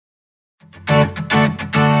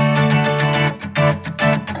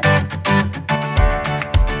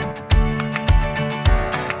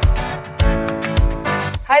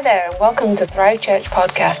Hi there, and welcome to Thrive Church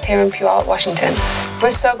podcast here in Puyallup, Washington.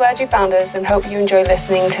 We're so glad you found us and hope you enjoy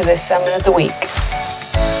listening to this Sermon of the Week.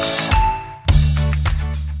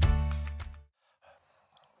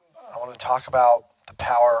 I want to talk about the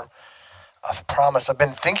power of promise. I've been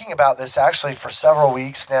thinking about this actually for several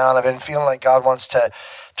weeks now, and I've been feeling like God wants to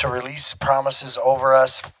release promises over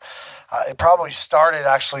us. It probably started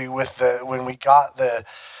actually with when we got the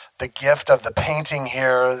gift of the painting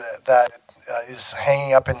here that is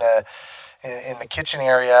hanging up in the kitchen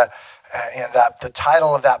area, and that the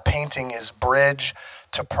title of that painting is Bridge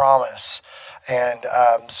to Promise. And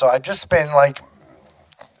so I've just been like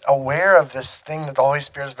aware of this thing that the Holy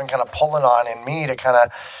Spirit has been kind of pulling on in me to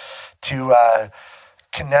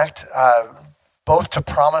connect both to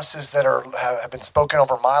promises that have been spoken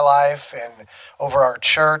over my life and over our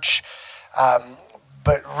church.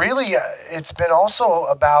 But really, it's been also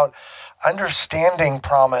about understanding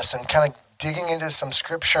promise and kind of digging into some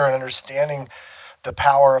scripture and understanding the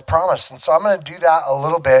power of promise. And so I'm going to do that a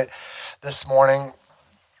little bit this morning.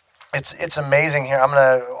 It's amazing here.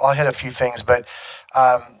 I'll hit a few things, but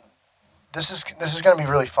this is going to be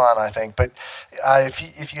really fun, I think. But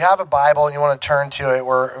if you have a Bible and you want to turn to it,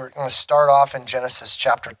 we're going to start off in Genesis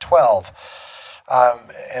chapter 12.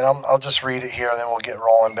 And I'll just read it here and then we'll get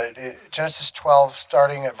rolling. But Genesis 12,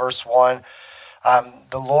 starting at verse 1,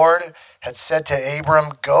 the Lord had said to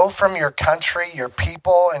Abram, "Go from your country, your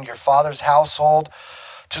people, and your father's household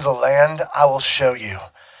to the land I will show you.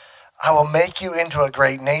 I will make you into a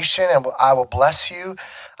great nation, and I will bless you.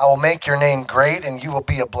 I will make your name great, and you will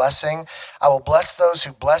be a blessing. I will bless those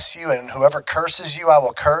who bless you, and whoever curses you I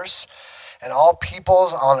will curse, and all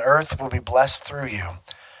peoples on earth will be blessed through you."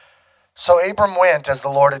 So Abram went as the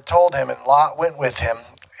Lord had told him, and Lot went with him.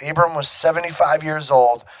 Abram was 75 years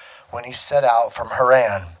old when he set out from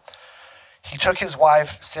Haran. He took his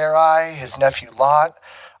wife Sarai, his nephew Lot,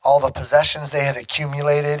 all the possessions they had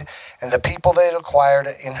accumulated, and the people they had acquired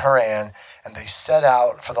in Haran, and they set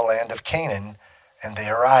out for the land of Canaan, and they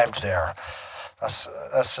arrived there. That's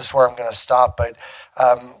just where I'm going to stop. But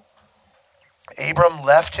Abram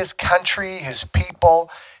left his country, his people,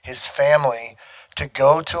 his family, to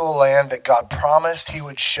go to a land that God promised he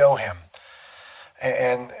would show him.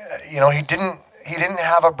 And he didn't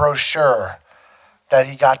have a brochure that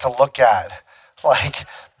he got to look at. Like,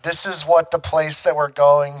 this is what the place that we're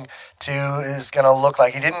going to is going to look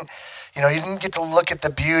like. He didn't get to look at the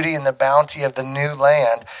beauty and the bounty of the new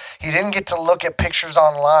land. He didn't get to look at pictures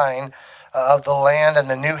online of the land and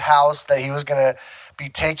the new house that he was going to be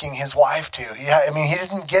taking his wife to. He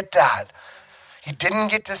didn't get that. He didn't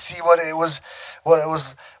get to see what it was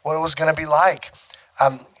going to be like.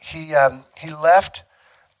 He left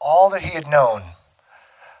all that he had known.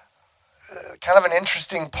 Kind of an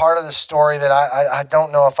interesting part of the story that I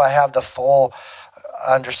don't know if I have the full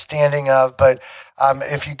understanding of, but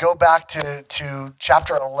if you go back to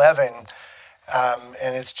chapter 11,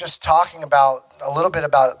 and it's just talking about a little bit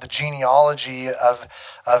about the genealogy of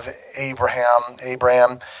Abraham,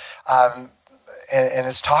 and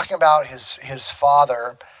it's talking about his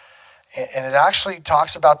father, and it actually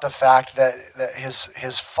talks about the fact that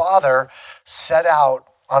his father set out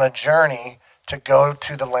on a journey to go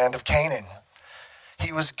to the land of Canaan.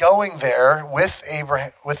 He was going there with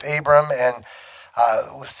Abram and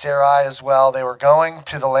with Sarai as well. They were going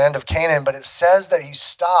to the land of Canaan, but it says that he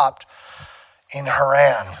stopped in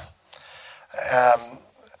Haran.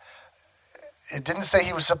 It didn't say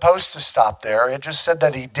he was supposed to stop there. It just said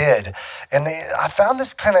that he did. And I found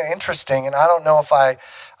this kind of interesting, and I don't know if I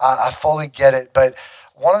fully get it, but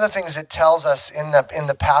one of the things it tells us in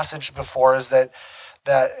the passage before is that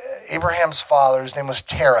Abraham's father, his name was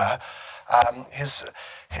Terah,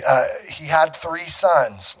 he had 3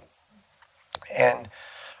 sons, and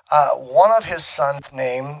one of his sons'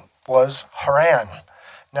 name was Haran.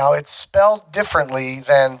 Now, it's spelled differently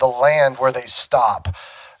than the land where they stop.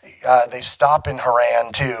 They stop in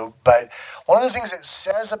Haran too, but one of the things it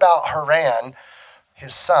says about Haran,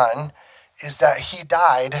 his son, is that he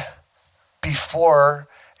died before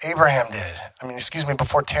Abraham did.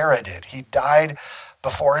 Before Terah did. He died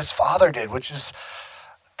before his father did, which is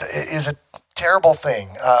a terrible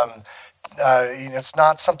thing. It's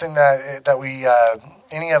not something that we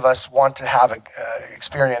any of us want to have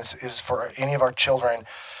experience, is for any of our children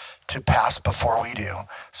to pass before we do.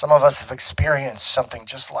 Some of us have experienced something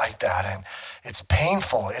just like that, and it's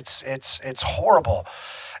painful. It's horrible.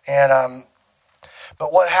 And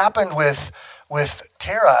but what happened with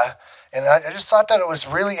Terah, and I just thought that it was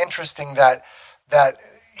really interesting that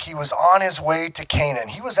he was on his way to Canaan.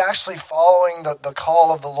 He was actually following the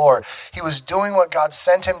call of the Lord. He was doing what God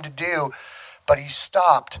sent him to do, but he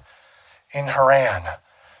stopped in Haran.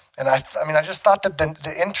 And I mean, I just thought that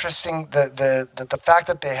the fact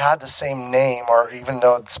that they had the same name, or even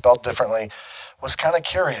though it's spelled differently, was kind of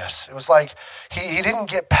curious. It was like he didn't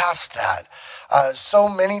get past that. So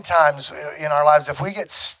many times in our lives, if we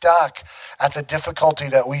get stuck at the difficulty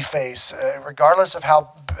that we face, regardless of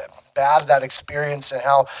how bad that experience and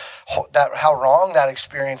how wrong that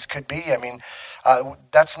experience could be, I mean,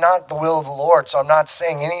 that's not the will of the Lord. So I'm not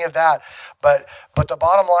saying any of that. But the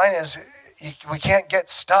bottom line is, we can't get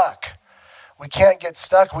stuck. We can't get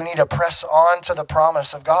stuck. We need to press on to the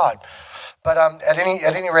promise of God. But at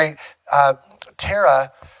any rate,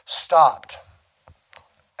 Terah stopped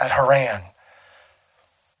at Haran.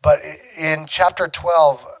 But in chapter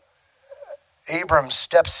 12, Abram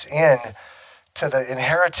steps in to the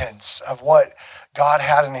inheritance of what God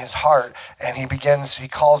had in his heart, and he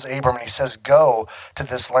calls Abram and he says, "Go to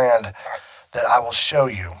this land that I will show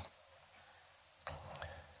you."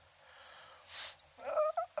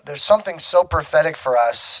 There's something so prophetic for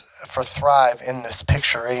us, for Thrive, in this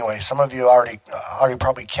picture anyway. Some of you already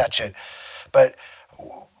probably catch it. But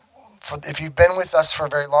if you've been with us for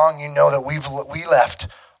very long, you know that we left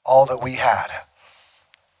all that we had.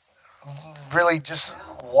 Really just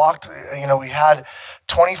walked, we had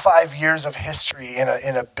 25 years of history in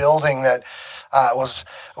a building that was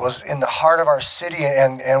in the heart of our city,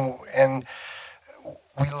 and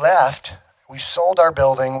we left. We sold our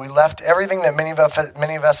building. We left everything that many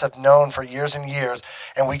of us have known for years and years,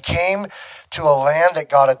 and we came to a land that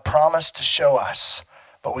God had promised to show us,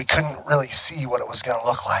 but we couldn't really see what it was going to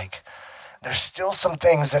look like. There's still some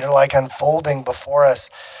things that are like unfolding before us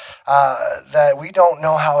that we don't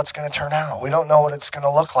know how it's going to turn out. We don't know what it's going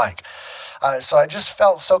to look like. So I just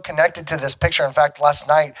felt so connected to this picture. In fact, last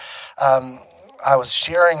night, I was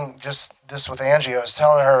sharing just this with Angie. I was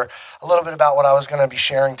telling her a little bit about what I was going to be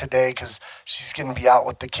sharing today because she's going to be out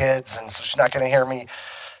with the kids, and so she's not going to hear me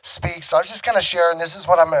speak. So I was just going to share, and this is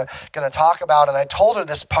what I'm going to talk about. And I told her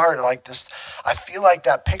this part, like this, I feel like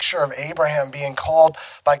that picture of Abraham being called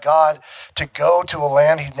by God to go to a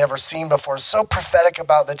land he'd never seen before is so prophetic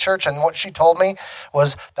about the church. And what she told me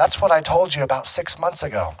was, "That's what I told you about 6 months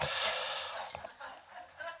ago."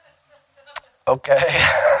 Okay.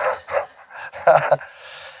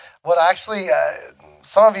 What actually,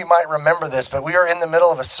 some of you might remember this, but we were in the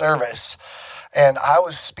middle of a service, and I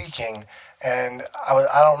was speaking, and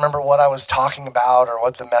I don't remember what I was talking about or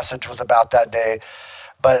what the message was about that day,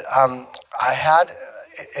 but I had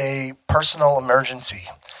a personal emergency.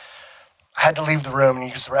 I had to leave the room and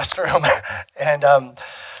use the restroom, and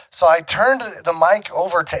so I turned the mic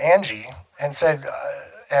over to Angie and said,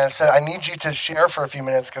 "I need you to share for a few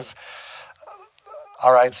minutes because."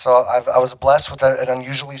 All right, so I was blessed with an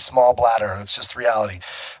unusually small bladder. It's just reality.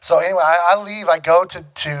 So anyway, I leave. I go to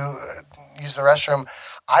use the restroom.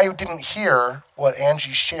 I didn't hear what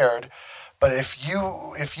Angie shared, but if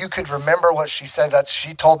you could remember what she said, that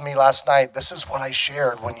she told me last night, "This is what I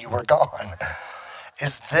shared when you were gone,"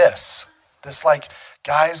 is this like,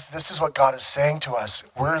 guys, this is what God is saying to us.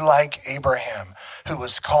 We're like Abraham, who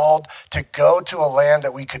was called to go to a land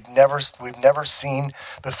that we've never seen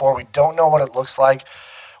before. We don't know what it looks like.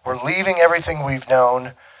 We're leaving everything we've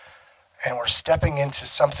known, and we're stepping into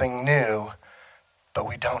something new, but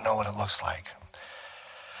we don't know what it looks like.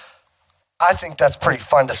 I think that's pretty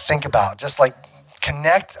fun to think about, just like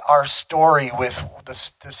connect our story with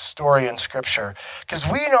this story in Scripture, because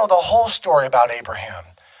we know the whole story about Abraham.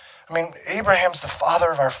 I mean, Abraham's the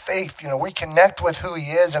father of our faith. We connect with who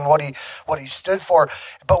he is and what he stood for.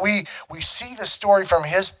 But we see the story from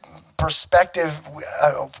his perspective. We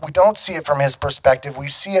don't see it from his perspective. We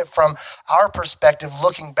see it from our perspective,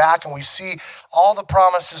 looking back, and we see all the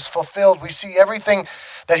promises fulfilled. We see everything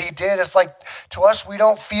that he did. It's like, to us, we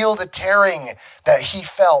don't feel the tearing that he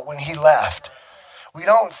felt when he left. We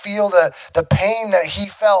don't feel the pain that he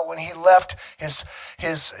felt when he left his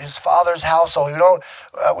father's household.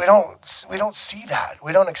 We don't see that.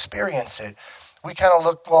 We don't experience it. We kind of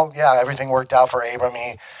look, well, yeah, everything worked out for Abram.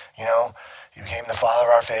 He became the father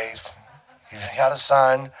of our faith. He had a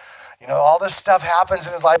son. All this stuff happens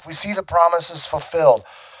in his life. We see the promises fulfilled.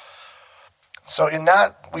 So in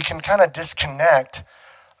that, we can kind of disconnect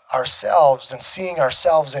ourselves and seeing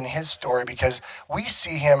ourselves in his story, because we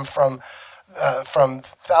see him from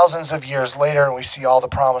thousands of years later, and we see all the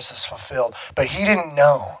promises fulfilled. But he didn't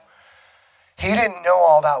know. He didn't know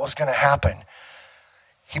all that was going to happen.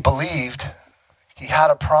 He believed. He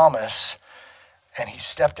had a promise, and he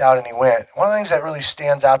stepped out and he went. One of the things that really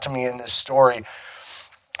stands out to me in this story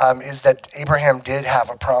is that Abraham did have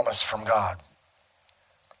a promise from God.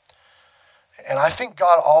 And I think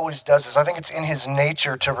God always does this. I think it's in his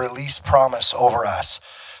nature to release promise over us.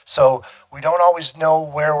 So we don't always know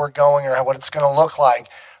where we're going or what it's going to look like,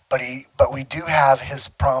 but we do have his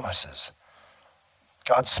promises.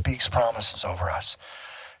 God speaks promises over us.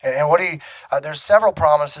 And there's several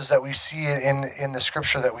promises that we see in the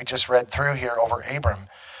scripture that we just read through here over Abram.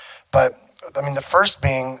 But I mean, the first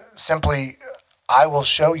being simply, I will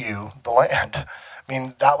show you the land. I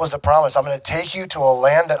mean, that was a promise. I'm going to take you to a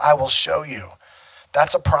land that I will show you.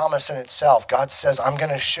 That's a promise in itself. God says, I'm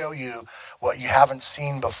going to show you what you haven't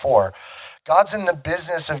seen before. God's in the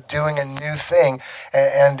business of doing a new thing,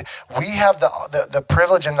 and we have the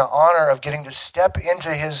privilege and the honor of getting to step into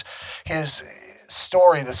his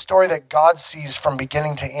story, the story that God sees from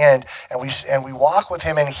beginning to end, and we walk with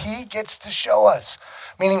him, and he gets to show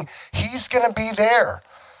us, meaning he's going to be there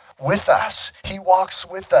with us. He walks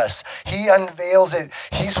with us. He unveils it.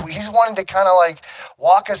 He's wanting to kind of like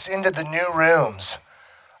walk us into the new rooms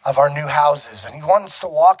of our new houses, and he wants to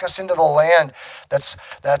walk us into the land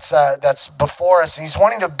that's before us, and he's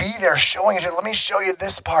wanting to be there, showing it. Let me show you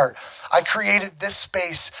this part. I created this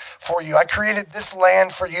space for you. I created this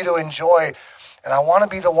land for you to enjoy, and I want to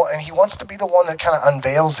be the one. And he wants to be the one that kind of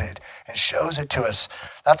unveils it and shows it to us.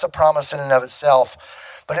 That's a promise in and of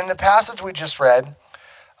itself. But in the passage we just read,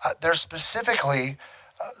 there's specifically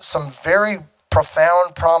some very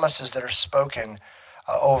profound promises that are spoken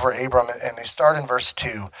over Abram, and they start in verse 2.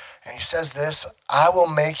 And he says this, I will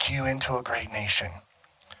make you into a great nation,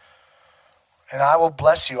 and I will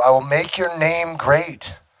bless you. I will make your name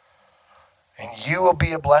great, and you will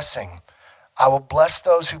be a blessing. I will bless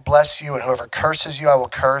those who bless you, and whoever curses you, I will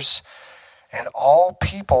curse, and all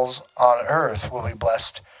peoples on earth will be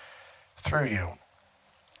blessed through you.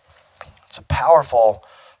 It's a powerful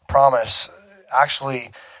promise, actually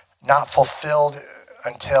not fulfilled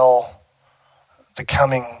until the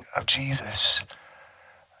coming of Jesus.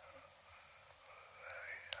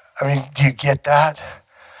 I mean, do you get that?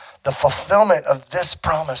 The fulfillment of this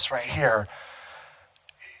promise right here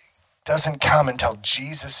doesn't come until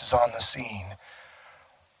Jesus is on the scene.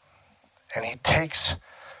 And he takes,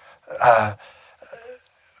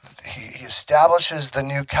 he establishes the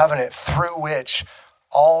new covenant through which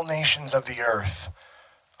all nations of the earth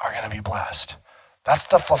are going to be blessed. That's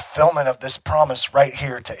the fulfillment of this promise right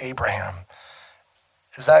here to Abraham.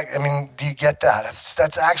 Do you get that?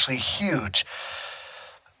 That's actually huge.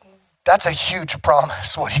 That's a huge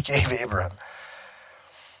promise, what he gave Abraham.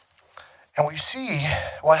 And we see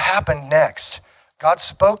what happened next. God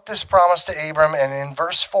spoke this promise to Abram, and in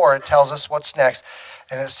verse 4, it tells us what's next.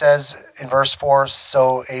 And it says in verse 4,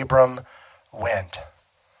 so Abram went.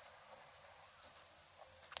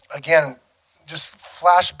 Again, just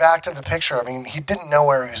flash back to the picture. I mean, he didn't know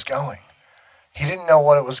where he was going. He didn't know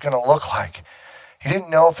what it was going to look like. He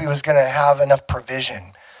didn't know if he was going to have enough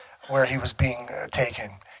provision where he was being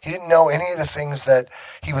taken. He didn't know any of the things that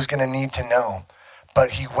he was going to need to know.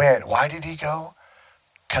 But he went. Why did he go?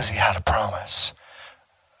 Because he had a promise.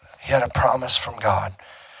 He had a promise from God.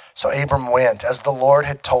 So Abram went as the Lord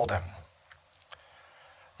had told him.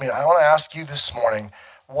 I mean, I want to ask you this morning,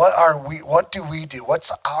 what do we do?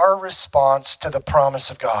 What's our response to the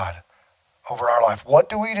promise of God over our life? What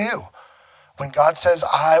do we do when God says,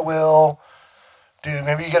 I will do?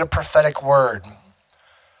 Maybe you get a prophetic word.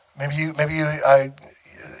 Maybe you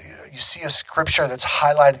see a scripture that's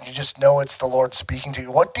highlighted. You just know it's the Lord speaking to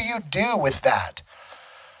you. What do you do with that?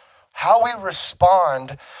 How we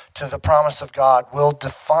respond to the promise of God will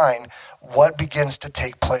define what begins to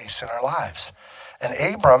take place in our lives. And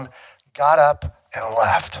Abram got up and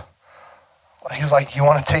left. He's like, you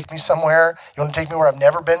want to take me somewhere? You want to take me where I've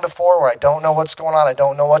never been before, where I don't know what's going on? I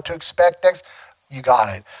don't know what to expect next? You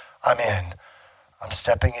got it. I'm in. I'm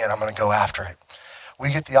stepping in. I'm going to go after it.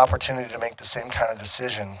 We get the opportunity to make the same kind of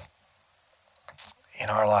decision in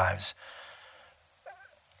our lives.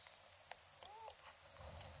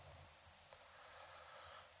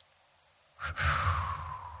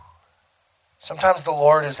 Sometimes the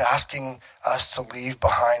Lord is asking us to leave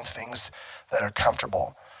behind things that are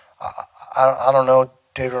comfortable. I don't know,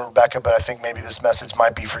 David and Rebecca, but I think maybe this message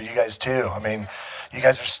might be for you guys too. I mean, you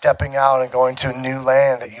guys are stepping out and going to a new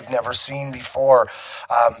land that you've never seen before.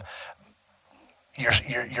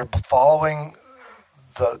 You're following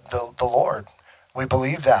the Lord. We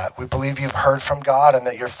believe that. We believe you've heard from God and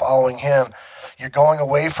that you're following him. You're going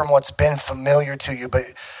away from what's been familiar to you,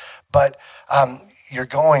 but you're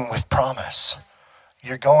going with promise.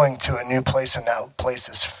 You're going to a new place, and that place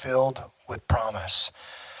is filled with promise.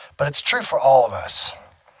 But it's true for all of us.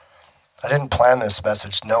 I didn't plan this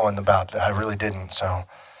message knowing about that. I really didn't. So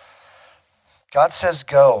God says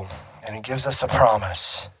go, and he gives us a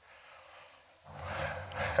promise.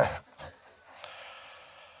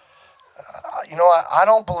 I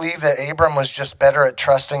don't believe that Abram was just better at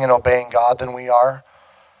trusting and obeying God than we are.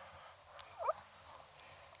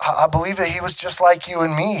 I believe that he was just like you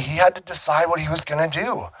and me. He had to decide what he was going to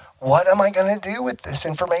do. What am I going to do with this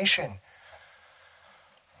information?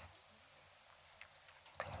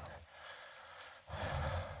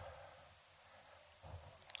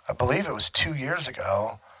 I believe it was 2 years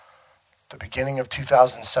ago, the beginning of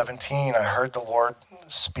 2017, I heard the Lord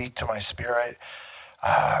speak to my spirit,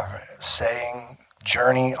 saying,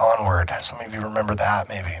 "Journey onward." Some of you remember that,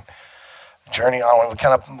 maybe. Journey onward.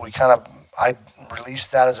 I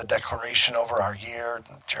released that as a declaration over our year.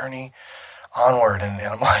 Journey onward, and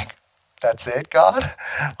I'm like, "That's it, God?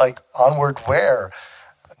 Like, onward where?"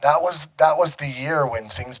 That was the year when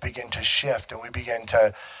things began to shift, and we began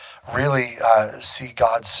to really see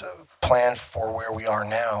God's plan for where we are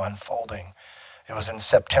now unfolding. It was in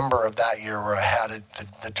September of that year where I had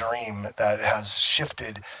the dream that has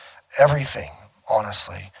shifted everything,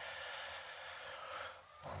 honestly.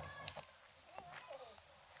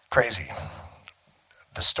 Crazy.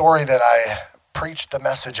 The story that I preached the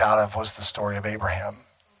message out of was the story of Abraham.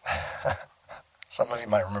 Some of you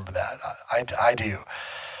might remember that. I do.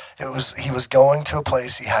 He was going to a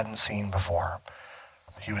place he hadn't seen before.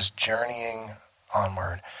 He was journeying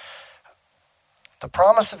onward. The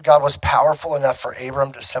promise of God was powerful enough for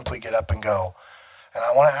Abram to simply get up and go. And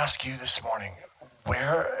I want to ask you this morning,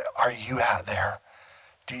 where are you at there?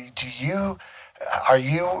 Are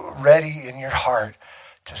you ready in your heart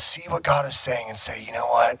to see what God is saying and say, you know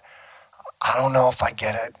what? I don't know if I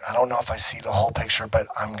get it. I don't know if I see the whole picture, but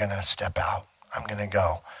I'm going to step out. I'm going to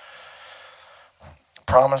go.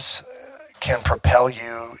 Promise can propel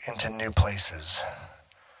you into new places.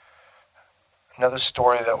 Another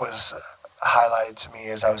story that was highlighted to me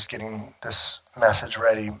as I was getting this message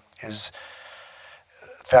ready is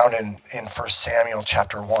found in 1 Samuel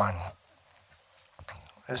chapter 1.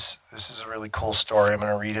 This is a really cool story. I'm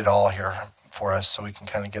going to read it all here for us so we can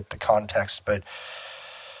kind of get the context. But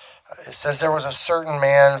it says, there was a certain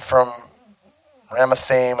man from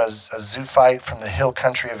Ramathaim, a Zophite from the hill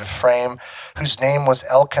country of Ephraim, whose name was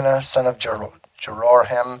Elkanah, son of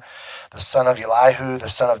Jeroham, the son of Elihu, the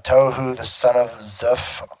son of Tohu, the son of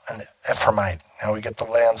Zeph, an Ephraimite. Now we get the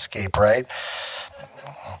landscape, right?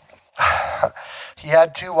 He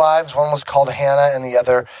had 2 wives. One was called Hannah and the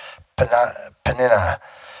other Peninnah.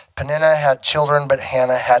 Peninnah had children, but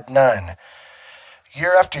Hannah had none.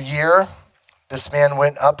 Year after year, this man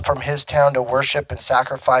went up from his town to worship and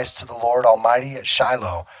sacrifice to the Lord Almighty at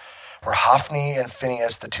Shiloh, where Hophni and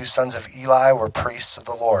Phinehas, the 2 sons of Eli, were priests of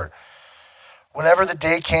the Lord. Whenever the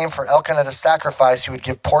day came for Elkanah to sacrifice, he would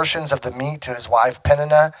give portions of the meat to his wife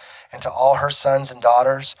Peninnah and to all her sons and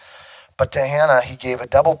daughters. But to Hannah he gave a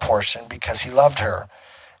double portion because he loved her,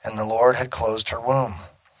 and the Lord had closed her womb.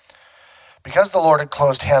 Because the Lord had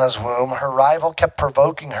closed Hannah's womb, her rival kept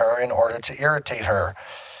provoking her in order to irritate her.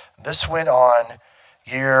 This went on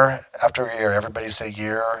year after year. Everybody say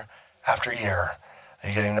year after year. Are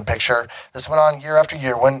you getting the picture? This went on year after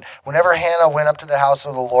year. Whenever Hannah went up to the house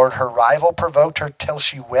of the Lord, her rival provoked her till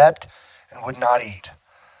she wept and would not eat.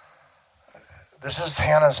 This is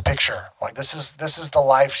Hannah's picture. Like this is the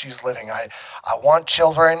life she's living. I want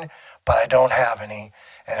children, but I don't have any.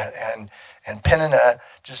 And Peninnah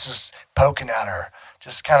just is poking at her,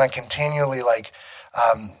 just kind of continually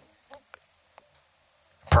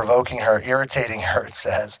provoking her, irritating her, it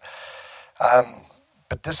says.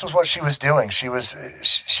 But this was what she was doing. She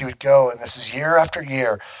would go, and this is year after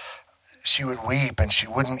year, she would weep and she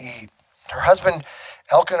wouldn't eat. Her husband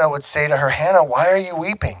Elkanah would say to her, Hannah, why are you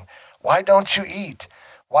weeping? Why don't you eat?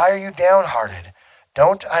 Why are you downhearted?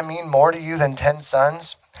 Don't I mean more to you than 10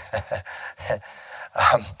 sons?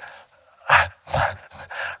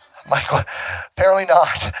 Michael, apparently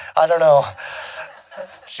not. I don't know.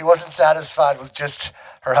 She wasn't satisfied with just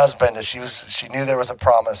her husband. She knew there was a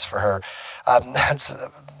promise for her. It's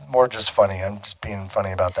more just funny. I'm just being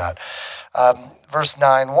funny about that. Verse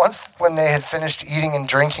 9, once when they had finished eating and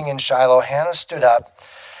drinking in Shiloh, Hannah stood up.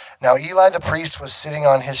 Now Eli the priest was sitting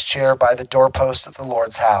on his chair by the doorpost of the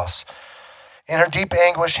Lord's house. In her deep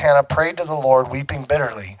anguish, Hannah prayed to the Lord, weeping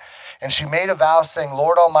bitterly. And she made a vow, saying,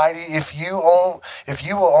 Lord Almighty, if you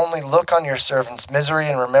will only look on your servant's misery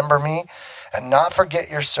and remember me, and not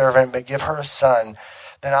forget your servant, but give her a son,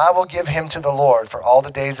 then I will give him to the Lord for all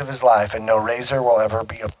the days of his life, and no razor will ever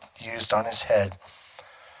be used on his head.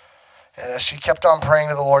 And as she kept on praying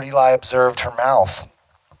to the Lord, Eli observed her mouth.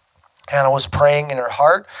 Hannah was praying in her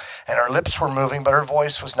heart, and her lips were moving, but her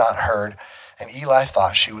voice was not heard. And Eli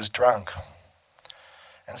thought she was drunk,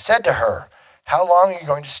 and said to her, how long are you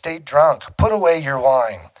going to stay drunk? Put away your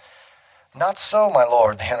wine. Not so, my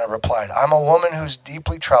lord, Hannah replied. I'm a woman who's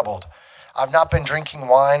deeply troubled. I've not been drinking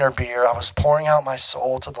wine or beer. I was pouring out my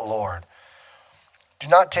soul to the Lord. Do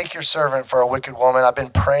not take your servant for a wicked woman. I've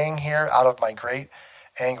been praying here out of my great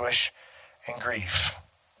anguish and grief.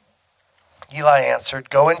 Eli answered,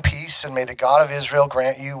 Go in peace, and may the God of Israel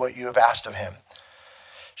grant you what you have asked of him.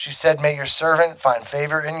 She said, May your servant find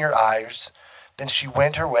favor in your eyes. Then she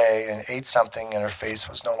went her way and ate something, and her face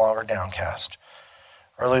was no longer downcast.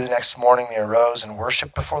 Early the next morning they arose and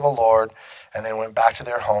worshipped before the Lord, and then went back to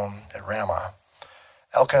their home at Ramah.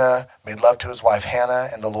 Elkanah made love to his wife Hannah,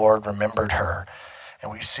 and the Lord remembered her.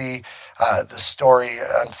 And we see the story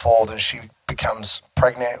unfold, and she becomes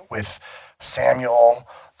pregnant with Samuel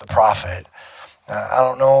the prophet. I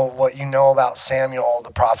don't know what you know about Samuel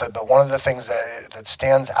the prophet, but one of the things that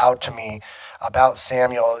stands out to me about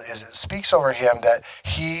Samuel is it speaks over him that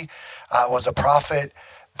he was a prophet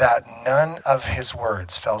that none of his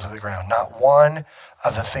words fell to the ground. Not one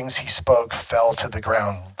of the things he spoke fell to the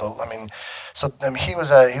ground. He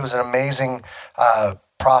was an amazing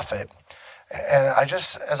prophet. And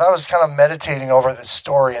as I was kind of meditating over this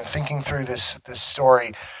story and thinking through this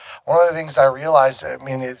story, one of the things I realized,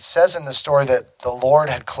 it says in the story that the Lord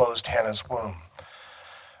had closed Hannah's womb.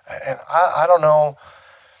 And I don't know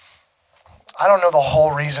the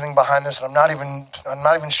whole reasoning behind this, and I'm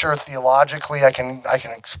not even sure theologically I can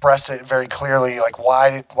express it very clearly. Like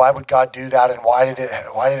why would God do that, and why did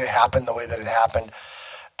it happen the way that it happened?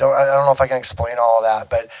 I don't know if I can explain all of that,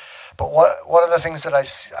 but one of the things that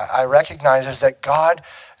I recognize is that God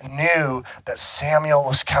knew that Samuel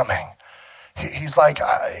was coming. He's like,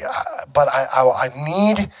 I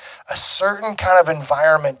need a certain kind of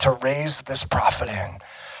environment to raise this prophet in.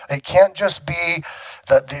 It can't just be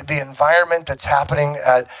the environment that's happening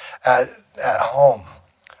at home.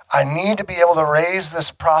 I need to be able to raise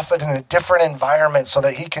this prophet in a different environment so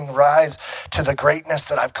that he can rise to the greatness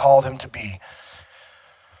that I've called him to be.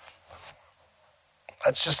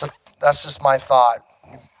 That's just my thought.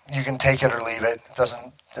 You can take it or leave it.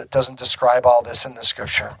 It doesn't describe all this in the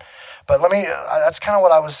scripture. But that's kind of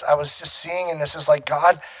what I was just seeing in this, is like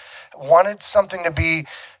God wanted something to be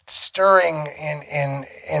stirring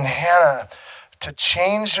in Hannah to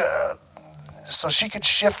change so she could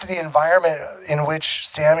shift the environment in which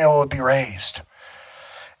Samuel would be raised.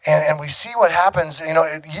 And we see what happens,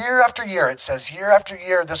 year after year. It says year after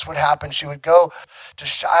year this would happen. She would go to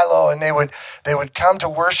Shiloh, and they would come to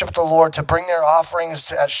worship the Lord, to bring their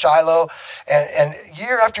offerings at Shiloh. And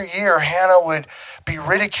year after year, Hannah would be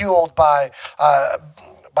ridiculed by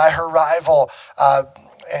her rival,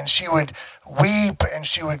 and she would weep, and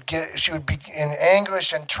she would be in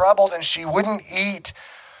anguish and troubled, and she wouldn't eat.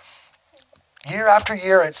 Year after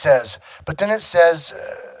year, it says. But then it says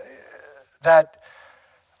that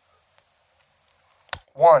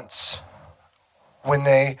once, when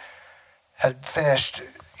they had finished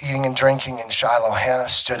eating and drinking in Shiloh, Hannah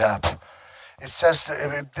stood up. It says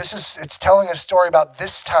it's telling a story about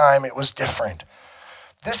this time it was different.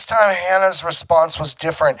 This time Hannah's response was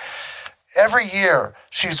different. Every year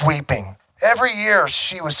she's weeping. Every year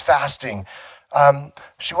she was fasting.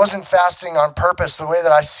 She wasn't fasting on purpose. The way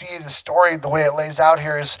that I see the story, the way it lays out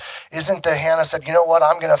here isn't that Hannah said, you know what,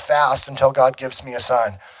 I'm going to fast until God gives me a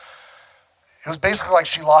son. It was basically like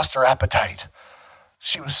she lost her appetite.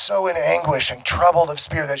 She was so in anguish and troubled of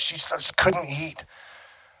spirit that she just couldn't eat.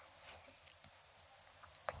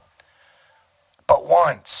 But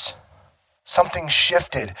once, something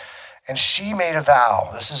shifted, and she made a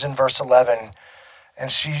vow. This is in verse 11.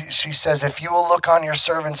 And she says, if you will look on your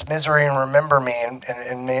servant's misery and remember me,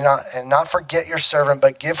 and not forget your servant,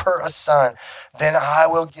 but give her a son, then I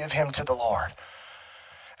will give him to the Lord.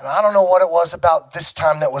 And I don't know what it was about this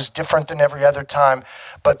time that was different than every other time,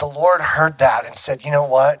 but the Lord heard that and said, you know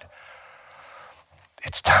what?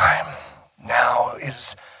 It's time. Now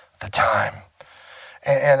is the time.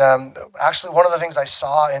 And actually, one of the things I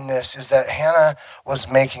saw in this is that Hannah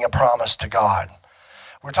was making a promise to God.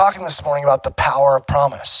 We're talking this morning about the power of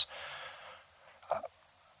promise.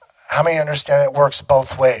 How many understand it works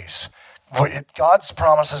both ways? God's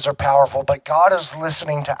promises are powerful, but God is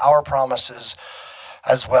listening to our promises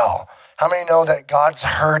as well. How many know that God's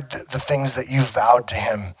heard the things that you've vowed to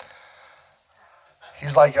him?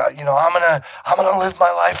 He's like, I'm gonna live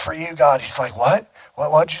my life for you, God. He's like,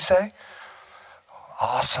 what'd you say?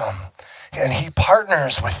 Awesome. And he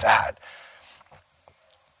partners with that.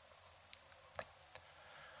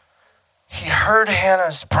 He heard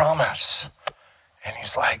Hannah's promise, and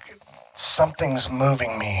he's like, something's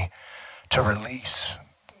moving me to release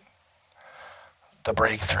the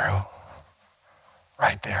breakthrough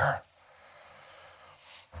right there.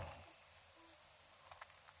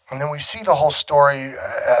 And then we see the whole story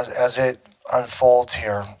as it unfolds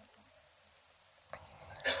here.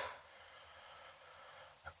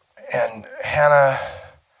 And Hannah,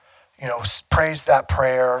 prays that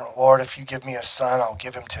prayer, Lord, if you give me a son, I'll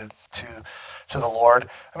give him to the Lord.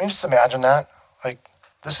 I mean, just imagine that. Like,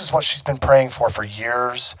 this is what she's been praying for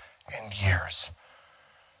years and years.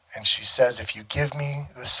 And she says, if you give me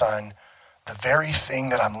the son, the very thing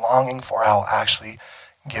that I'm longing for, I'll actually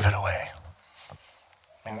give it away.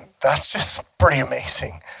 I mean, that's just pretty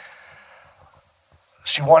amazing.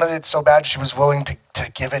 She wanted it so bad, she was willing to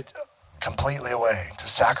give it completely away, to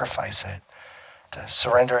sacrifice it, to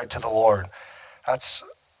surrender it to the Lord. That's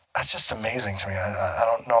just amazing to me. I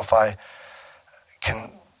don't know if I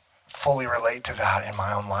can fully relate to that in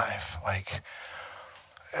my own life. Like,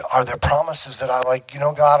 are there promises that I like,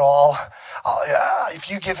 God,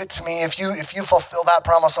 if you give it to me, if you fulfill that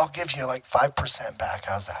promise, I'll give you like 5% back.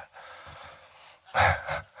 How's that?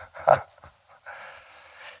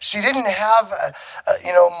 She didn't have,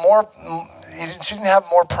 she didn't have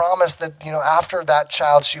more promise that, after that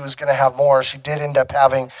child, she was going to have more. She did end up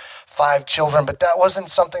having 5 children, but that wasn't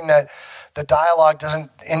something that the dialogue doesn't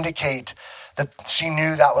indicate that she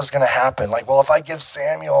knew that was going to happen. Like, well, if I give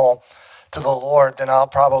Samuel to the Lord, then I'll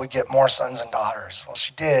probably get more sons and daughters. Well,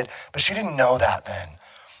 she did, but she didn't know that then.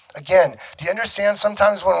 Again, do you understand?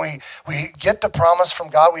 Sometimes when we get the promise from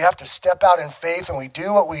God, we have to step out in faith and we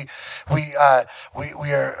do what we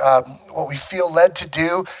what we feel led to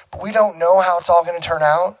do, but we don't know how it's all going to turn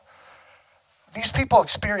out. These people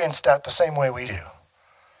experienced that the same way we do.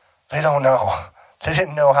 They don't know. They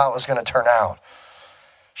didn't know how it was going to turn out.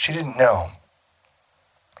 She didn't know.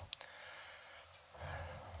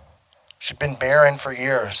 She'd been barren for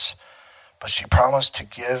years, but she promised to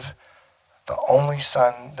give the only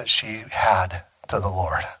son that she had to the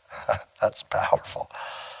Lord. That's powerful.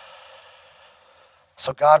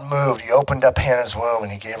 So God moved. He opened up Hannah's womb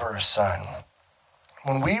and he gave her a son.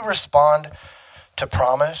 When we respond to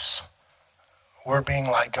promise, we're being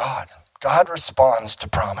like God. God responds to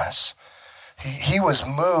promise. He was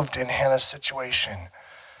moved in Hannah's situation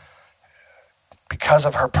because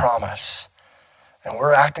of her promise. And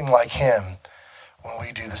we're acting like him when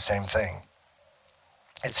we do the same thing.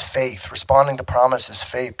 It's faith. Responding to promise is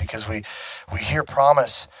faith, because we hear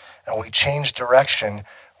promise and we change direction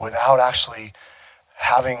without actually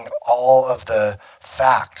having all of the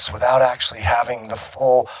facts, without actually having the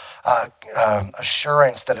full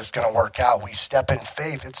assurance that it's going to work out. We step in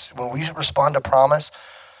faith. It's when we respond to promise,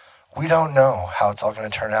 we don't know how it's all going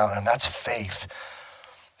to turn out, and that's faith.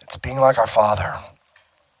 It's being like our Father.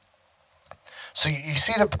 So you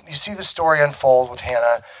see the story unfold with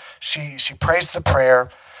Hannah. She prays the prayer.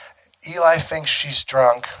 Eli thinks she's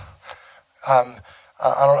drunk. I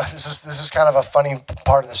don't know. This is kind of a funny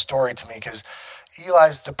part of the story to me, because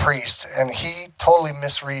Eli's the priest and he totally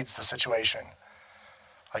misreads the situation.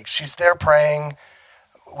 Like, she's there praying,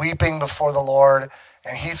 weeping before the Lord,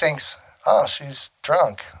 and he thinks, oh, she's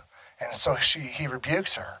drunk, and so he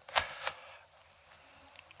rebukes her.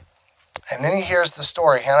 And then he hears the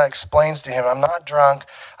story. Hannah explains to him, I'm not drunk.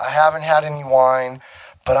 I haven't had any wine,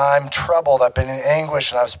 but I'm troubled. I've been in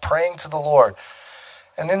anguish, and I was praying to the Lord.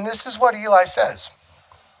 And then this is what Eli says.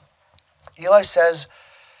 Eli says,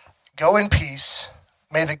 go in peace.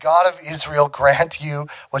 May the God of Israel grant you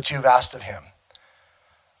what you've asked of him.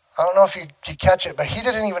 I don't know if you catch it, but he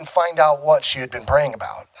didn't even find out what she had been praying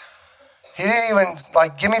about. He didn't even,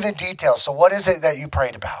 give me the details. So what is it that you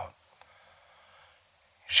prayed about?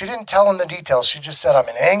 She didn't tell him the details. She just said, I'm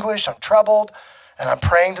in anguish, I'm troubled, and I'm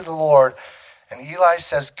praying to the Lord. And Eli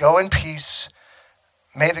says, go in peace.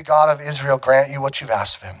 May the God of Israel grant you what you've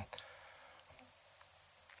asked of him.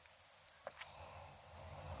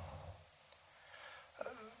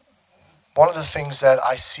 One of the things that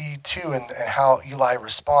I see too in how Eli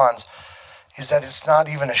responds is that it's not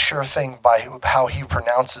even a sure thing by how he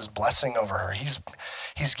pronounces blessing over her. He's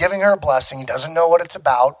giving her a blessing. He doesn't know what it's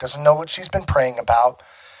about, doesn't know what she's been praying about.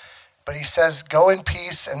 But he says, go in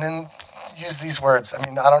peace, and then use these words. I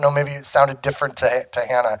mean, I don't know, maybe it sounded different to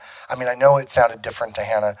Hannah. I mean, I know it sounded different to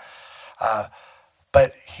Hannah.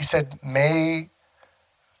 But he said, may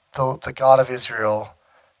the God of Israel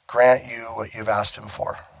grant you what you've asked him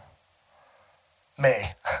for.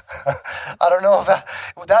 May. I don't know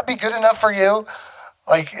if would that be good enough for you?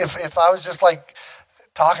 Like, if I was just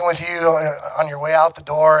talking with you on your way out the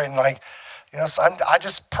door and so I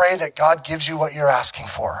just pray that God gives you what you're asking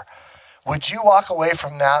for. Would you walk away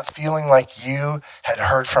from that feeling like you had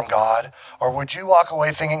heard from God? Or would you walk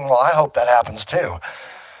away thinking, well, I hope that happens too?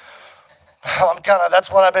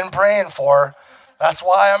 That's what I've been praying for. That's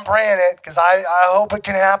why I'm praying it, because I hope it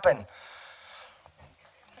can happen.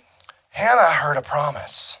 Hannah heard a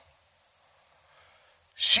promise.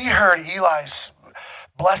 She heard Eli's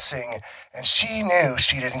blessing, and she knew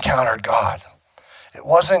she'd encountered God.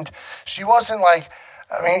 She wasn't like,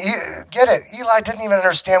 get it. Eli didn't even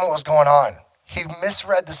understand what was going on. He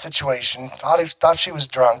misread the situation, thought she was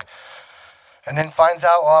drunk, and then finds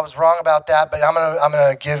out, well, I was wrong about that, but I'm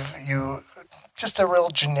gonna give you just a real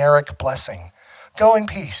generic blessing. Go in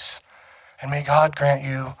peace, and may God grant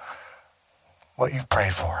you what you've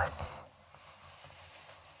prayed for.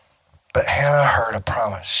 But Hannah heard a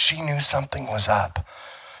promise. She knew something was up.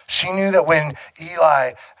 She knew that when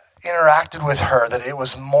Eli interacted with her, that it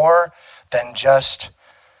was more than just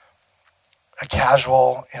a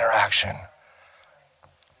casual interaction.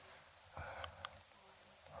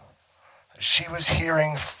 She was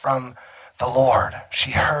hearing from the Lord.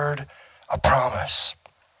 She heard a promise.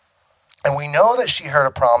 And we know that she heard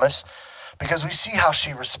a promise because we see how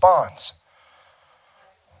she responds.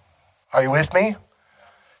 Are you with me?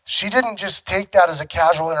 She didn't just take that as a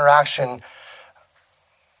casual interaction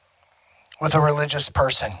with a religious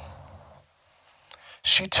person.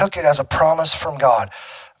 She took it as a promise from God.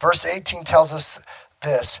 Verse 18 tells us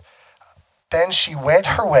this. Then she went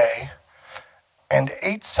her way and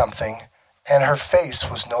ate something, and her face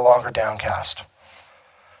was no longer downcast.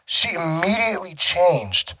 She immediately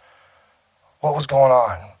changed what was going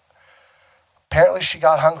on. Apparently she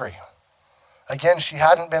got hungry. Again, she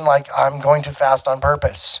hadn't been like, I'm going to fast on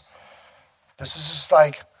purpose. This is just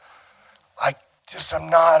like, I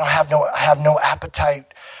have no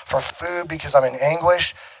appetite for food because I'm in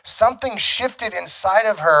anguish. Something shifted inside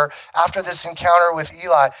of her after this encounter with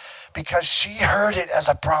Eli because she heard it as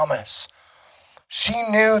a promise. She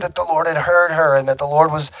knew that the Lord had heard her and that the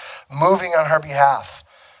Lord was moving on her behalf.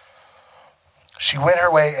 She went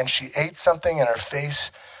her way and she ate something and her face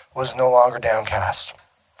was no longer downcast.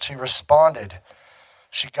 She responded.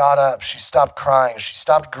 She got up. She stopped crying. She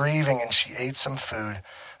stopped grieving and she ate some food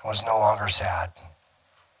and was no longer sad.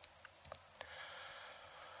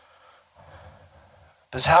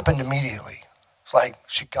 This happened immediately. It's like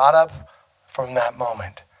she got up from that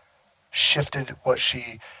moment, shifted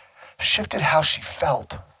how she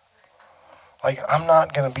felt. Like, I'm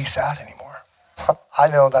not going to be sad anymore. I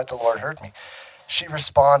know that the Lord heard me. She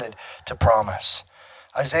responded to promise.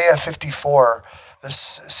 Isaiah 54, this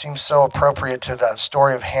seems so appropriate to that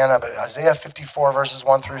story of Hannah, but Isaiah 54 verses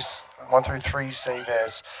 1 through 3 say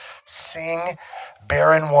this. Sing,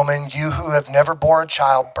 barren woman, you who have never bore a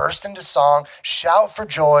child, burst into song, shout for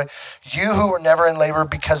joy, you who were never in labor,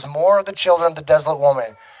 because more of the children of the desolate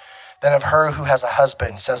woman than of her who has a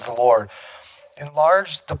husband, says the Lord.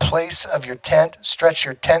 Enlarge the place of your tent, stretch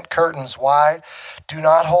your tent curtains wide, do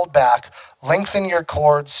not hold back, lengthen your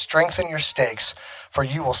cords, strengthen your stakes, for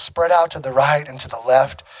you will spread out to the right and to the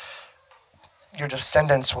left. Your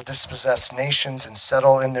descendants will dispossess nations and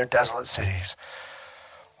settle in their desolate cities.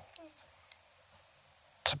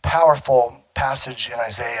 It's a powerful passage in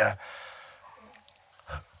Isaiah.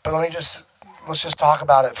 But let's just talk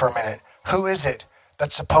about it for a minute. Who is it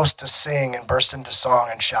that's supposed to sing and burst into song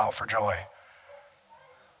and shout for joy?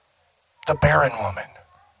 The barren woman.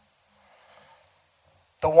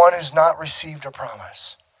 The one who's not received a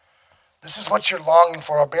promise. This is what you're longing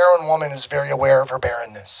for. A barren woman is very aware of her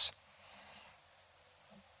barrenness.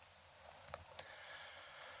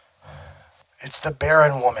 It's the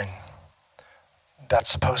barren woman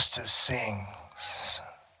that's supposed to sing,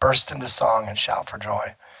 burst into song and shout for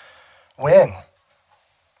joy. When?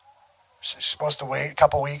 She's supposed to wait a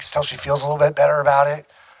couple weeks till she feels a little bit better about it.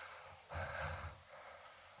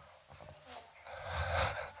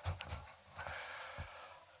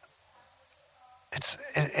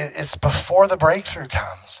 It's before the breakthrough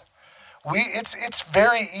comes. It's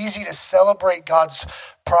very easy to celebrate God's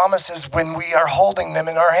promises when we are holding them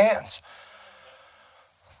in our hands.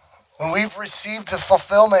 When we've received the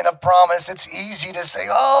fulfillment of promise, it's easy to say,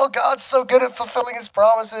 "Oh, God's so good at fulfilling His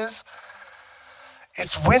promises."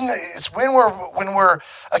 It's when we're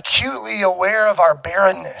acutely aware of our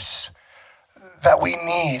barrenness that we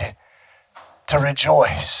need to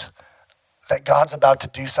rejoice that God's about to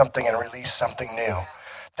do something and release something new.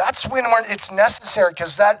 That's when it's necessary,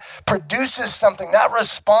 because that produces something. That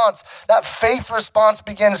response, that faith response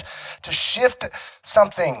begins to shift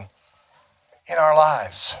something in our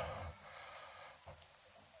lives.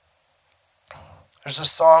 There's a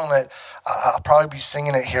song that I'll probably be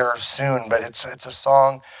singing it here soon, but it's a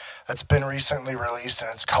song that's been recently released,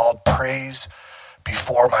 and it's called Praise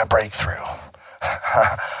Before My Breakthrough.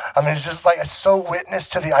 I mean, it's just like, it's so witness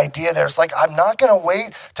to the idea there. It's like, I'm not going to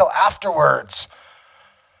wait till afterwards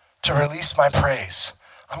to release my praise.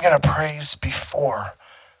 I'm going to praise before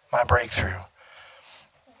my breakthrough.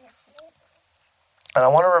 And I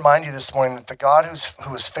want to remind you this morning that the God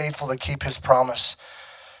who is faithful to keep his promise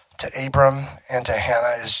to Abram and to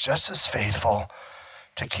Hannah is just as faithful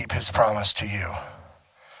to keep his promise to you.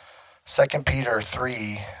 2 Peter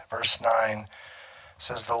 3, verse 9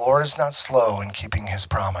 says, "The Lord is not slow in keeping his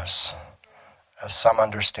promise, as some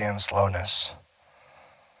understand slowness."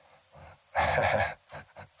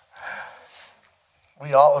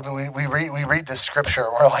 We read this scripture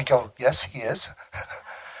and we're like, oh, yes, he is.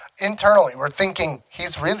 Internally, we're thinking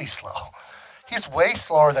he's really slow. He's way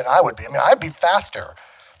slower than I would be. I mean, I'd be faster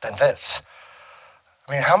than this.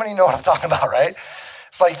 I mean, how many know what I'm talking about, right?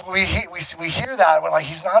 It's like we hear that and we're like,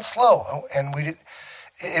 he's not slow. And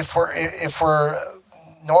if we're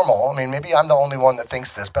normal, I mean, maybe I'm the only one that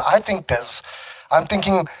thinks this, but I think this. I'm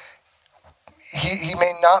thinking he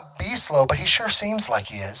may not be slow, but he sure seems like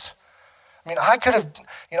he is. I mean, I could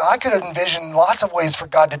have envisioned lots of ways for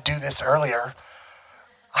God to do this earlier.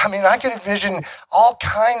 I mean, I could envision all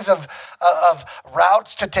kinds of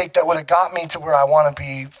routes to take that would have got me to where I want to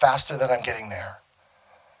be faster than I'm getting there.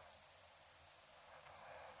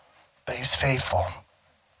 But he's faithful.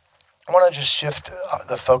 I want to just shift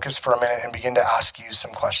the focus for a minute and begin to ask you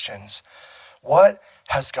some questions. What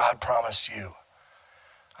has God promised you?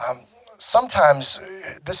 Sometimes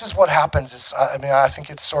this is what happens. I think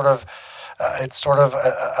it's sort of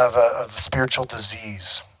a spiritual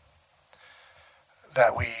disease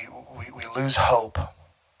that we lose hope,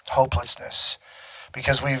 hopelessness,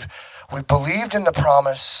 because we've believed in the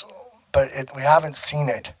promise, but we haven't seen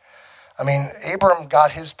it. I mean, Abram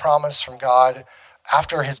got his promise from God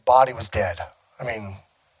after his body was dead. I mean,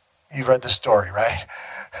 you've read the story, right?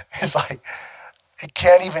 It's like, it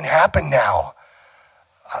can't even happen now.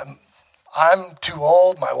 I'm too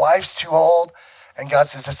old, my wife's too old, and God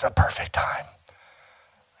says, this is a perfect time.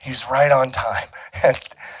 He's right on time. And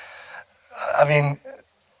I mean,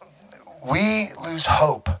 we lose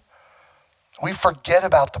hope. We forget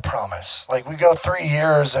about the promise. Like, we go 3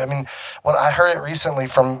 years. I mean, what I heard it recently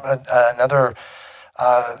from another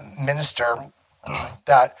minister,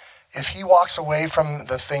 that if he walks away from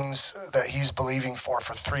the things that he's believing for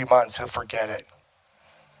 3 months, he'll forget it.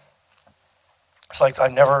 It's like I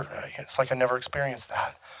never experienced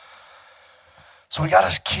that. So we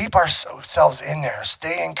got to keep ourselves in there.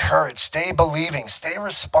 Stay encouraged. Stay believing. Stay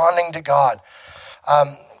responding to God.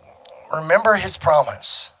 Remember his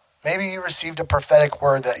promise. Maybe you received a prophetic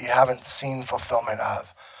word that you haven't seen fulfillment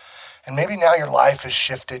of. And maybe now your life has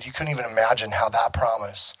shifted. You couldn't even imagine how that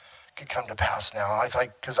promise could come to pass now. I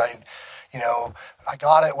like, because I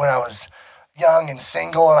got it when I was young and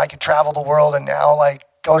single and I could travel the world, and now like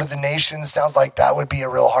go to the nations sounds like that would be a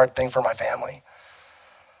real hard thing for my family.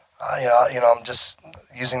 I'm just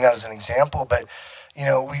using that as an example, but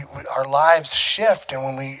our lives shift, and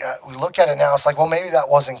when we look at it now, it's like, well, maybe that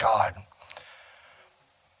wasn't God.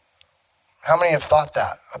 How many have thought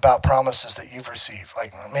that about promises that you've received?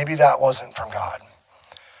 Like, maybe that wasn't from God.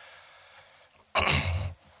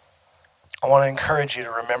 I want to encourage you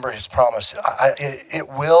to remember his promise. It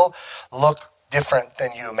will look different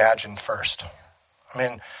than you imagined first. I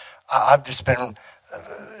mean, I've just been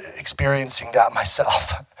experiencing that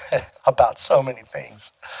myself about so many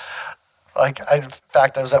things. Like, in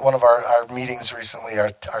fact, I was at one of our meetings recently,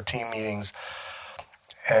 our team meetings,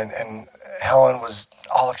 and Helen was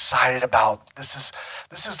all excited about this is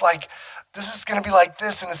going to be like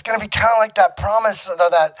this, and it's going to be kind of like that promise, or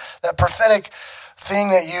that prophetic thing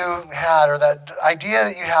that you had, or that idea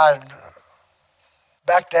that you had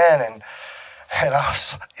back then. And I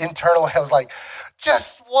was internally, I was like,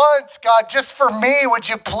 just once, God, just for me, would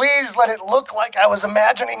you please let it look like I was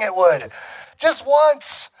imagining it would? Just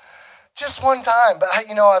once, just one time. But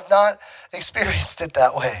I've not experienced it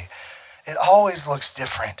that way. It always looks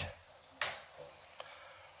different.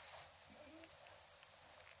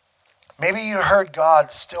 Maybe you heard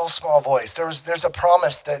God's still small voice. There's a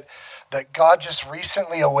promise that God just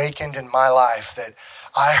recently awakened in my life that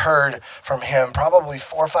I heard from him probably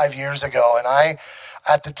 4 or 5 years ago. And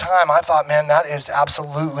at the time, I thought, man, that is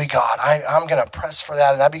absolutely God. I'm going to press for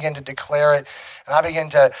that. And I began to declare it. And I began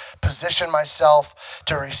to position myself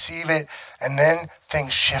to receive it. And then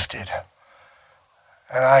things shifted.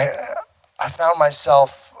 And I found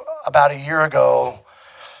myself about a year ago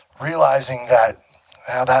realizing that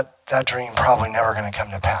that dream probably never going to come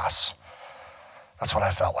to pass. That's what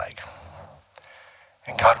I felt like.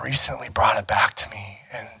 And God recently brought it back to me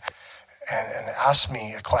and asked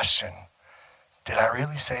me a question. Did I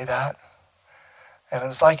really say that? And it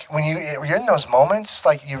was like, when you're in those moments, it's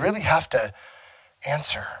like you really have to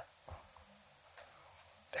answer.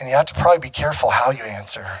 And you have to probably be careful how you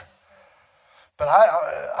answer. But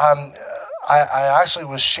I actually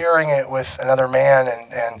was sharing it with another man,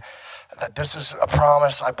 and that this is a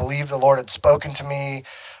promise I believe the Lord had spoken to me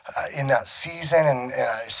in that season, and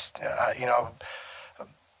I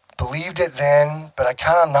believed it then, but I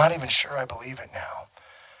kind of not even sure I believe it now.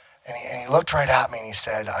 And he looked right at me and he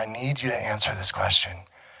said, I need you to answer this question.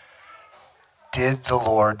 Did the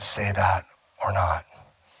Lord say that or not?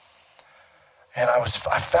 And I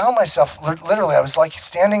found myself, literally, I was like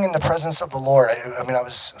standing in the presence of the Lord. I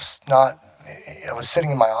was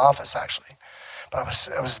sitting in my office actually, but I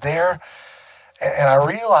was there, and I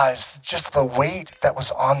realized just the weight that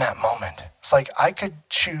was on that moment. It's like I could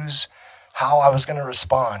choose how I was going to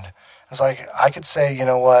respond. It's like I could say, you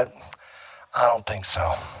know what, I don't think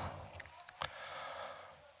so.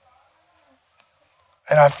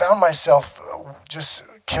 And I found myself just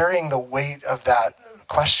carrying the weight of that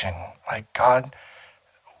question. Like, God,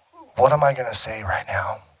 what am I going to say right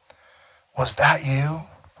now? Was that you?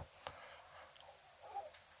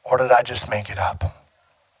 Or did I just make it up?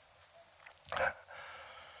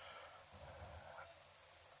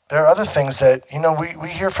 There are other things that, we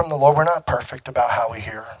hear from the Lord. We're not perfect about how we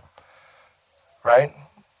hear, right?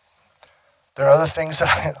 There are other things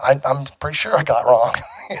that I'm pretty sure I got wrong,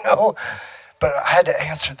 but I had to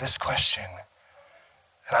answer this question.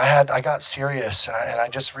 And I got serious, and I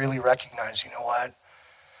just really recognized, you know what?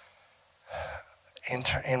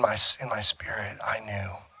 In my spirit, I knew,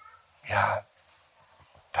 yeah,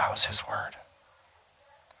 that was his word.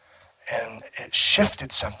 And it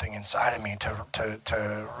shifted something inside of me to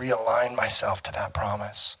realign myself to that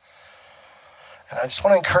promise. And I just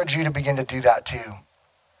want to encourage you to begin to do that too.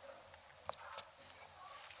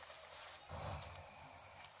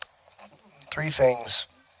 Three things: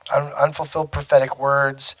 unfulfilled prophetic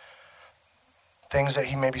words, things that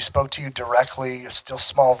he maybe spoke to you directly, a still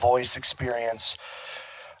small voice experience,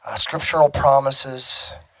 scriptural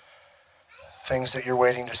promises, things that you're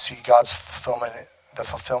waiting to see God's fulfillment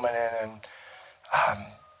in, and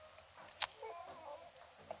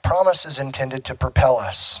promise is intended to propel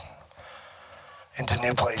us into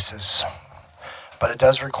new places, but it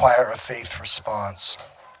does require a faith response.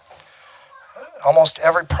 Almost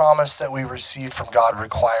every promise that we receive from God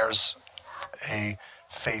requires a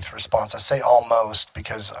faith response. I say almost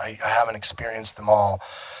because I haven't experienced them all.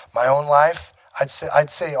 My own life, I'd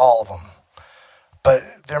say all of them. But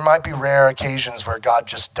there might be rare occasions where God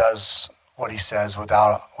just does what he says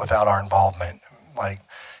without our involvement. Like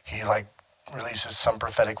he releases some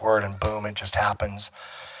prophetic word and boom, it just happens.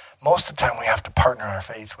 Most of the time we have to partner our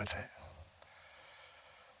faith with it.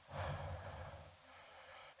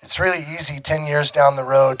 It's really easy 10 years down the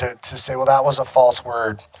road to say, well, that was a false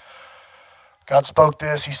word. God spoke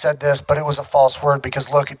this, he said this, but it was a false word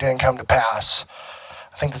because look, it didn't come to pass.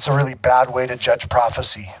 I think that's a really bad way to judge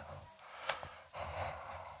prophecy.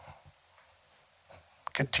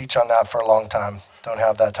 Could teach on that for a long time. Don't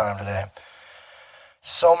have that time today.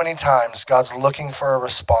 So many times God's looking for a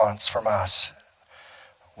response from us.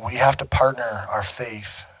 We have to partner our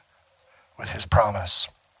faith with his promise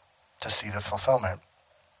to see the fulfillment.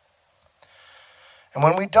 And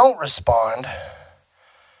when we don't respond,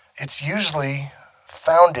 it's usually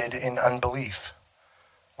founded in unbelief.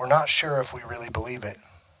 We're not sure if we really believe it.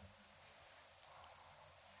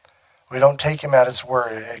 We don't take him at his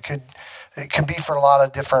word. It could be for a lot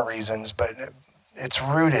of different reasons, but it's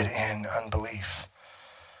rooted in unbelief.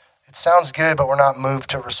 It sounds good, but we're not moved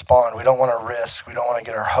to respond. We don't want to risk. We don't want to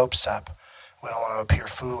get our hopes up. We don't want to appear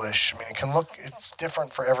foolish. I mean, it's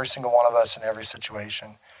different for every single one of us in every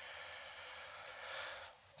situation.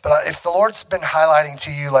 But if the Lord's been highlighting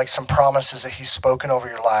to you like some promises that he's spoken over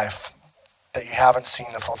your life that you haven't seen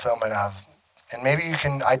the fulfillment of, and maybe you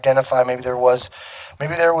can identify, maybe there was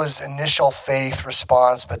initial faith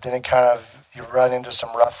response, but then you run into some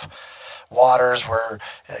rough waters where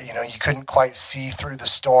you couldn't quite see through the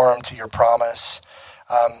storm to your promise.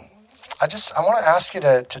 I want to ask you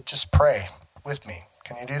to just pray with me.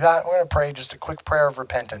 Can you do that? We're going to pray just a quick prayer of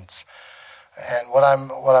repentance. And what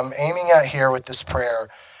I'm aiming at here with this prayer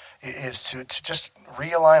is to just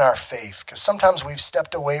realign our faith, because sometimes we've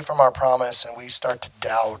stepped away from our promise and we start to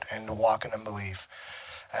doubt and walk in unbelief.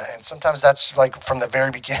 And sometimes that's like from the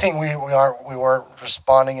very beginning we weren't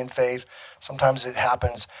responding in faith. Sometimes it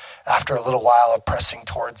happens after a little while of pressing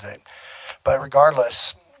towards it. But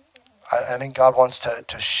regardless, I think God wants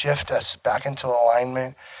to shift us back into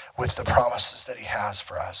alignment with the promises that he has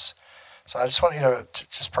for us. So I just want you to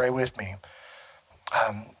just pray with me.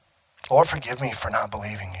 Lord, forgive me for not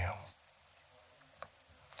believing you.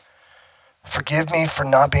 Forgive me for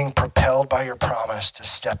not being propelled by your promise to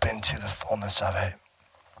step into the fullness of it.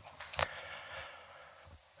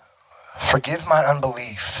 Forgive my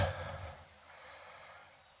unbelief.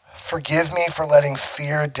 Forgive me for letting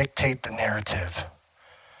fear dictate the narrative.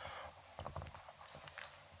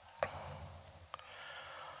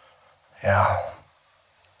 Yeah.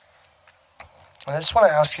 And I just want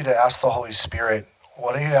to ask you to ask the Holy Spirit,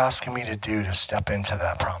 what are you asking me to do to step into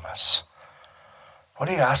that promise? What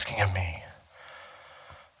are you asking of me?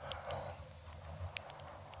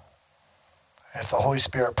 If the Holy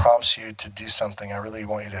Spirit prompts you to do something, I really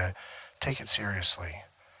want you to take it seriously.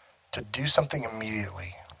 To do something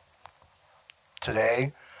immediately.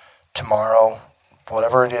 Today, tomorrow,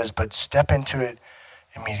 whatever it is, but step into it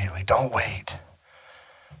immediately. Don't wait.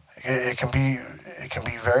 It can be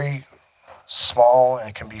very small, and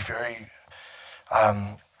it can be very,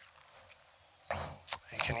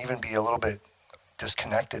 it can even be a little bit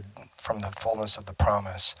disconnected from the fullness of the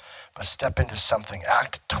promise. But step into something,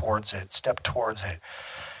 act towards it, step towards it.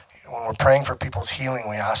 When we're praying for people's healing,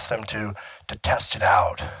 we ask them to test it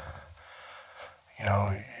out. You know,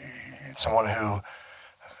 someone who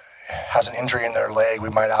has an injury in their leg, we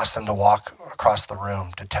might ask them to walk across the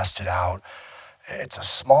room to test it out. It's a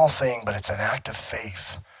small thing, but it's an act of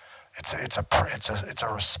faith. It's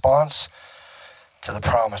a response to the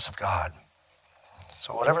promise of God.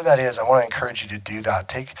 So whatever that is, I want to encourage you to do that.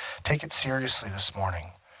 Take it seriously this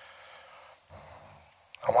morning.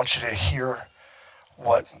 I want you to hear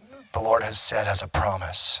what the Lord has said as a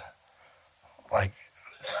promise. Like,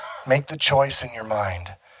 make the choice in your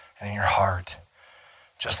mind and in your heart,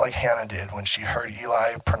 just like Hannah did when she heard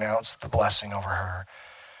Eli pronounce the blessing over her.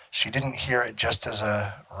 She didn't hear it just as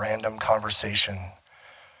a random conversation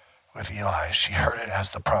with Eli. She heard it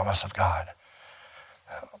as the promise of God.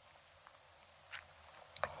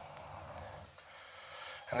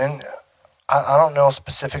 And then, I don't know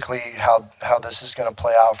specifically how this is going to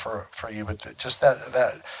play out for you, but just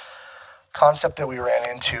that concept that we ran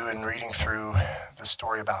into in reading through the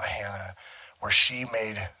story about Hannah, where she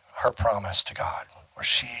made her promise to God, where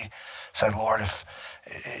she said, Lord,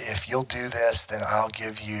 if you'll do this, then I'll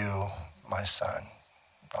give you my son.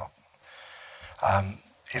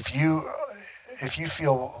 If you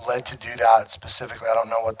feel led to do that specifically, I don't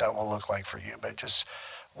know what that will look like for you, but just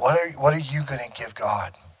what are you going to give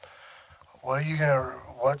God?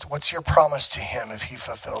 What's your promise to him if he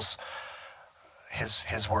fulfills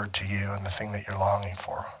his word to you and the thing that you're longing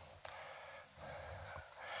for?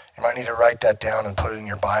 You might need to write that down and put it in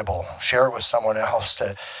your Bible. Share it with someone else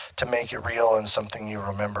to make it real and something you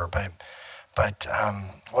remember. But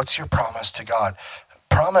what's your promise to God?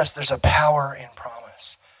 Promise, there's a power in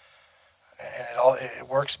promise. And it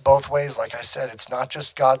works both ways. Like I said, it's not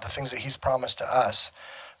just God, the things that he's promised to us,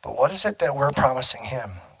 but what is it that we're promising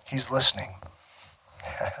him? He's listening.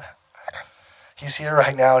 He's here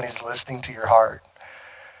right now and he's listening to your heart.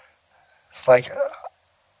 It's like,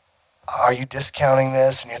 are you discounting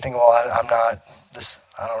this? And you're thinking, well, I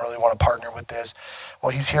don't really want to partner with this.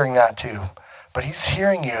 Well, he's hearing that too. But he's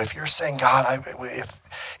hearing you. If you're saying, God,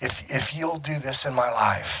 if you'll do this in my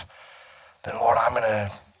life, then Lord, I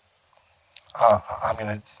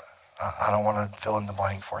don't want to fill in the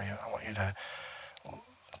blank for you. I want you to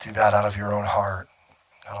do that out of your own heart,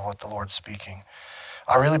 out of what the Lord's speaking.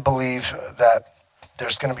 I really believe that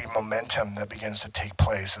there's going to be momentum that begins to take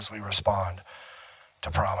place as we respond to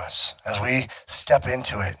promise, as we step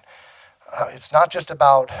into it. It's not just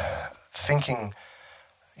about thinking,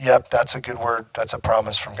 yep, that's a good word, that's a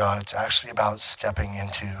promise from God. It's actually about stepping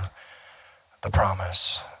into the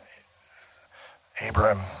promise.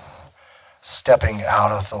 Abram stepping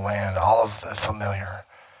out of the land, all of the familiar.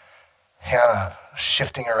 Hannah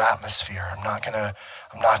shifting her atmosphere. I'm not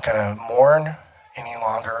gonna mourn any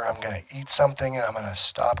longer. I'm gonna eat something and I'm gonna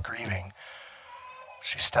stop grieving.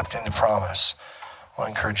 She stepped into promise. I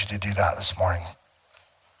want to encourage you to do that this morning.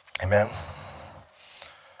 Amen.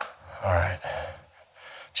 All right.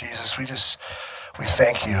 Jesus, we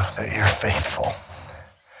thank you that you're faithful.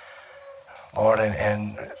 Lord,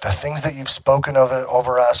 and the things that you've spoken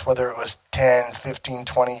over us, whether it was 10, 15,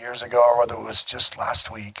 20 years ago, or whether it was just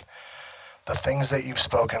last week, the things that you've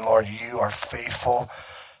spoken, Lord, you are faithful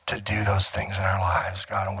to do those things in our lives,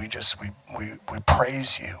 God. And we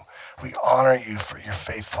praise you. We honor you for your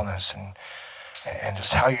faithfulness and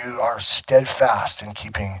just how you are steadfast in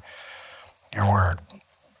keeping your word.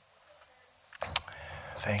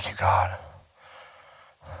 Thank you, God.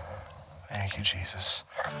 Thank you, Jesus.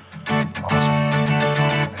 Awesome.